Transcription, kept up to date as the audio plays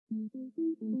Okay,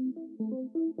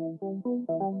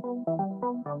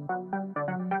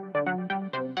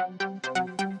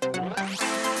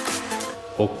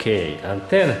 and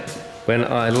then when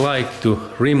I like to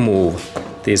remove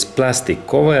these plastic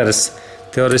covers,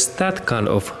 there is that kind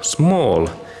of small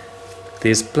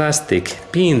these plastic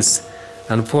pins,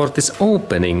 and for this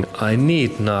opening I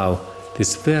need now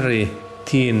this very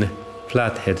thin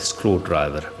flathead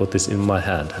screwdriver what is in my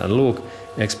hand, and look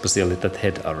especially that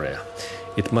head area.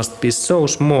 It must be so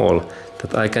small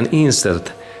that I can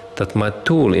insert that my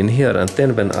tool in here, and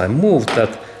then when I move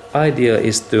that, idea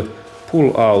is to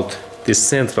pull out this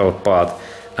central part,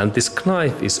 and this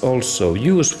knife is also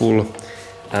useful,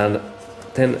 and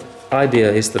then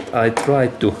idea is that I try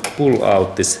to pull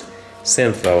out this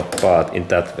central part in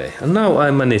that way, and now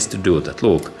I managed to do that,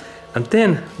 look. And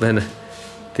then when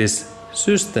this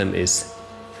system is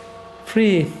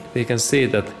free, we can see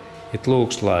that it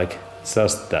looks like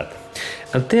just that.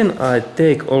 And then I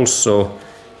take also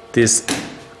this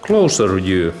closer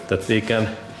view that we can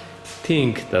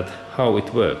think that how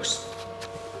it works.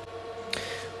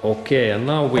 Okay, and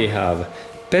now we have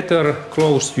better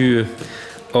close view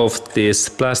of these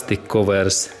plastic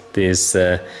covers, these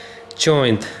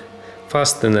joint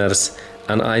fasteners,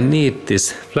 and I need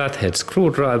this flathead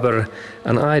screwdriver,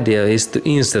 and idea is to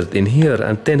insert in here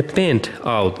and then bend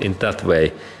out in that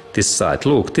way this side.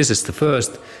 Look, this is the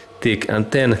first thick, and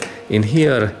then in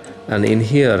here and in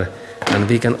here, and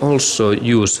we can also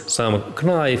use some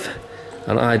knife,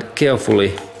 and I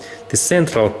carefully the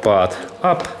central part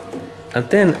up, and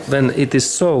then when it is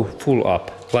so full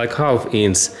up like ½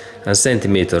 inch and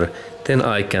centimeter, then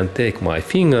I can take my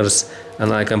fingers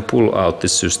and I can pull out the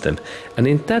system, and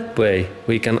in that way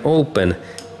we can open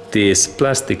these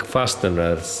plastic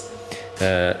fasteners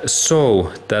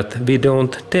so that we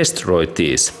don't destroy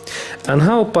these. And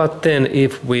how about then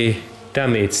if we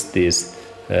damage these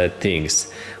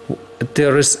things?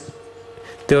 There is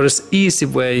easy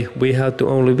way. We have to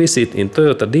only visit in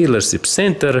Toyota dealership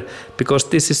center, because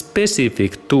this is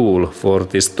specific tool for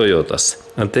these Toyotas,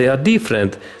 and they are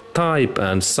different type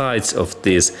and size of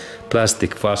these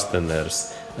plastic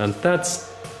fasteners, and that's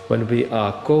when we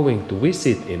are going to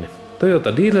visit in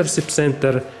Toyota dealership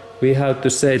center, we have to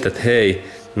say that, hey,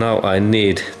 now I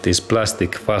need these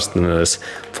plastic fasteners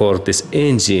for this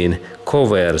engine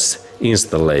covers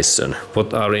installation,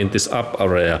 what are in this up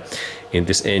area, in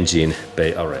this engine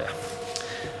bay area.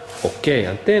 Okay,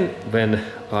 and then when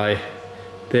I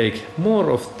take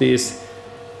more of these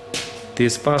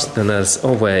fasteners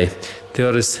away,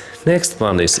 there is next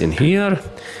one is in here,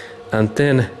 and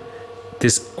then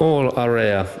this all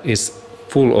area is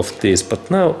full of this,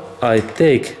 but now I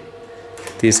take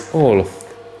this all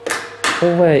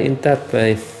away in that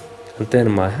way, and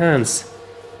then my hands,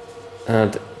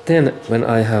 and then when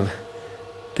I have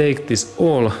take this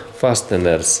all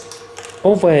fasteners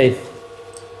away,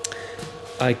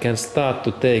 I can start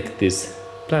to take this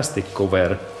plastic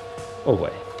cover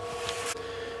away.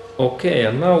 Okay,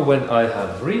 and now when I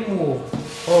have removed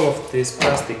all of these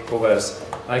plastic covers,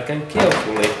 I can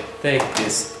carefully take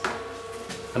this,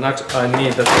 and actually I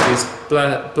mean that these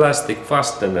plastic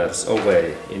fasteners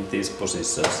away in these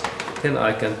positions. Then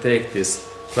I can take this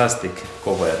plastic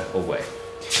cover away.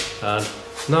 And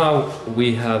now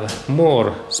we have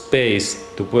more space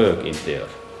to work in there.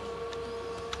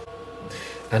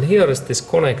 And here is this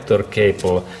connector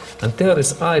cable, and there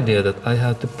is idea that I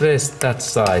have to press that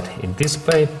side in this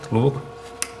way, look,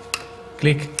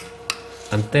 click,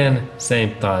 and then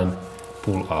same time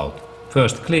pull out.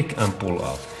 First click and pull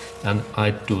out, and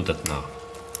I do that now.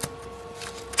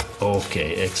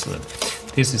 Okay, excellent.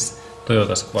 This is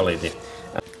Toyota's quality.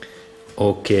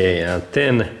 Okay, and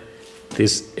then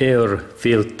this air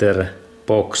filter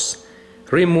box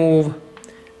remove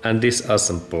and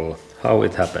disassemble, how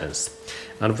it happens.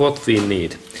 And what we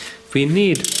need? We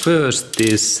need first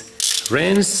this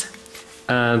wrench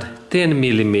and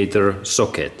 10mm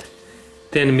socket.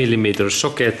 10mm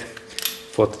socket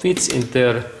what fits in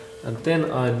there, and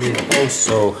then I need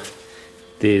also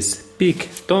these big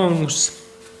tongs,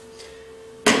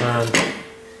 and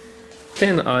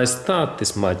then I start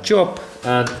this my job,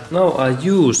 and now I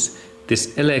use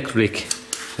this electric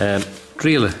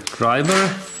drill driver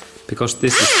because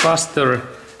this is faster,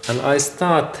 and I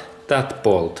start that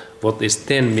bolt what is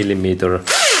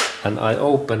 10mm, and I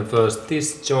open first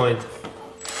this joint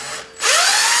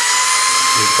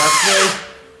in that way,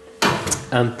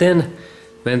 and then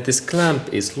when this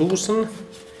clamp is loosened,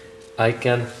 I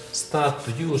can start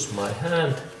to use my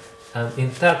hand, and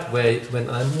in that way when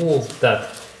I move that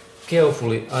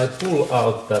carefully, I pull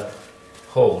out that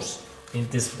hose in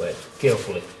this way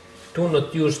carefully. Do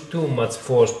not use too much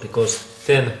force, because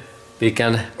then we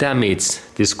can damage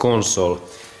this console.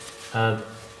 And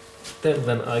then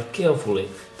when I carefully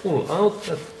pull out,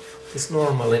 that this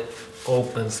normally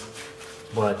opens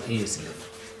quite easily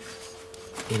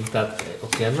in that way.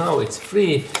 Okay, now it's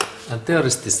free, and there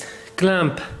is this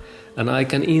clamp, and I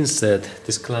can insert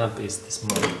this clamp is this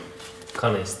my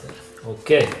canister.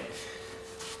 Okay,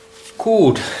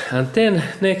 good. And then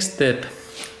next step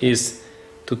is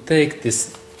to take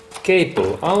this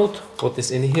cable out, what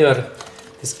is in here,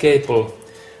 this cable.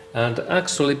 And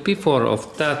actually before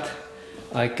of that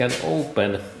I can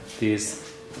open these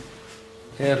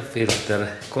air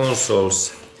filter console,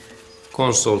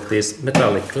 these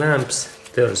metallic clamps.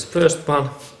 There is first one,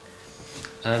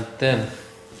 and then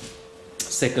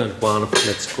second one.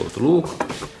 Let's go to look.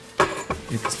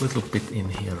 It is a little bit in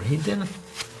here hidden.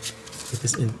 It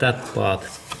is in that part,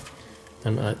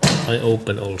 and I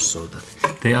open also that.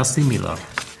 They are similar.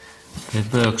 They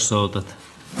work so that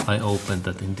I open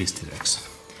that in this direction.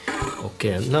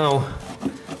 Okay, and now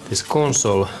this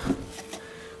console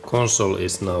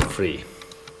is now free.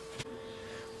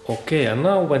 Okay, and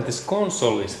now when this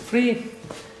console is free,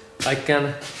 I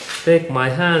can take my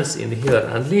hands in here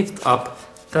and lift up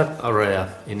that area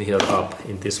in here up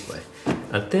in this way.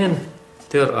 And then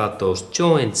there are those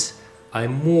joints. I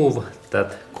move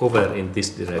that cover in this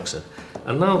direction.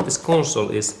 And now this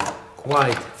console is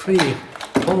quite free.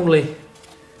 Only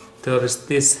there is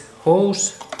this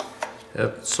hose,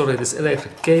 this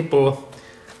electric cable,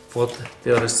 what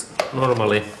there is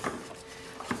normally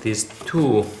these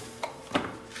two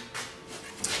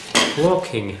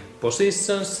locking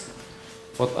positions,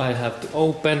 what I have to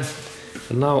open.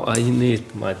 And now I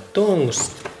need my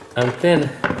tongs, and then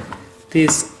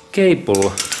this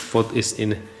cable, what is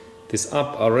in this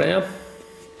up area,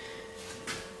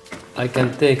 I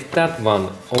can take that one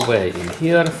away in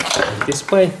here, in this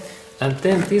way. And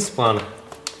then this one,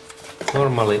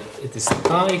 normally it is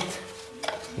tight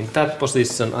in that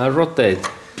position. I rotate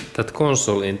that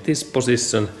console in this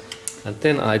position, and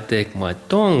then I take my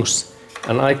tongs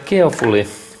and I carefully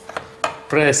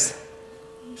press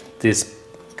these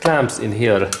clamps in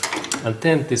here, and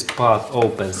then this part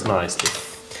opens nicely.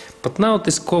 But now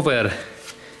this cover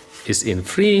is in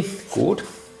free, good.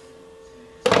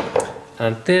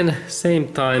 And then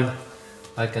same time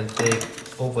I can take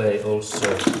away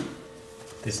also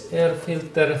this air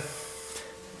filter.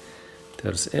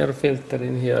 There's air filter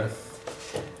in here.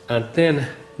 And then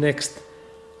next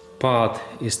part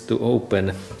is to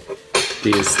open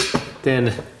these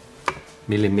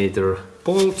 10mm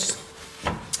bolts.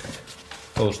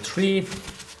 Those three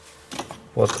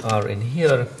what are in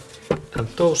here, and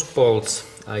those bolts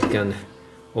I can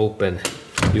open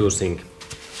using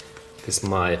this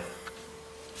my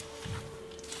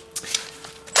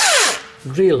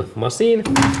drill machine.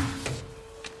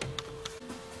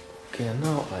 Okay,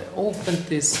 now I open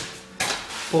these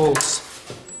bolts,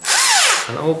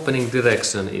 and opening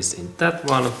direction is in that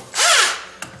one.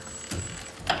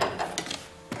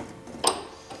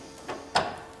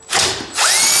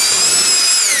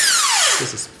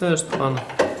 This is first one,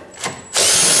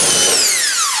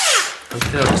 and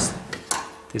there's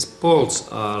these bolts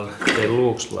are, they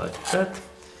looks like that,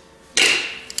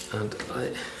 and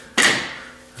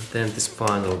then this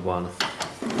final one.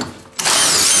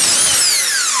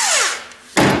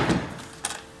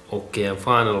 Okay, and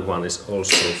final one is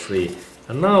also free.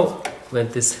 And now when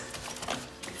this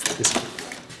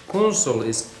console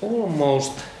is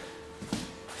almost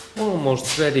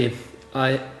ready,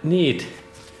 I need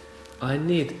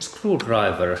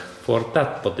screwdriver for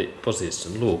that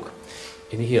position. Look,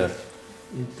 in here,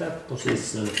 in that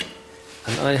position,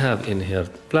 and I have in here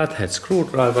flathead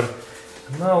screwdriver.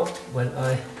 And now when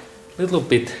I little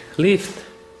bit lift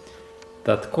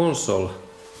that console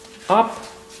up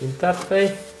in that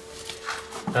way,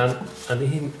 and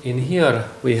in here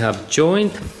we have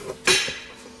joint.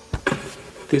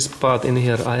 This part in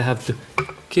here I have to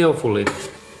carefully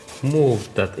move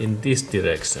that in this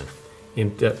direction,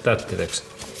 in that direction,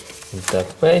 in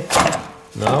that way.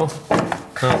 Now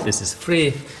this is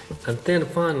free, and then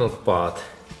final part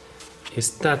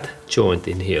is that joint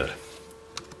in here.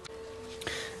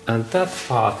 And that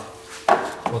part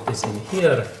what is in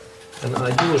here, and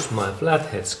I use my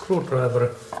flathead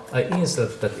screwdriver, I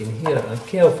insert that in here, and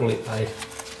carefully I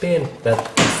bend that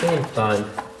at the same time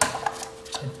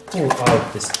and pull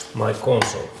out this my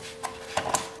console.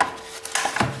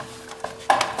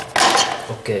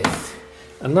 Okay,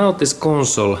 and now this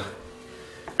console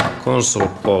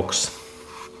box,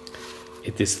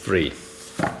 it is free.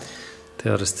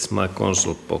 There is this my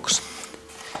console box.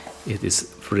 It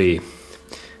is free,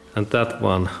 and that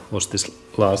one was this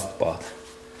last part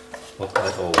what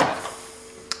I opened.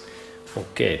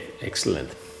 Okay, excellent.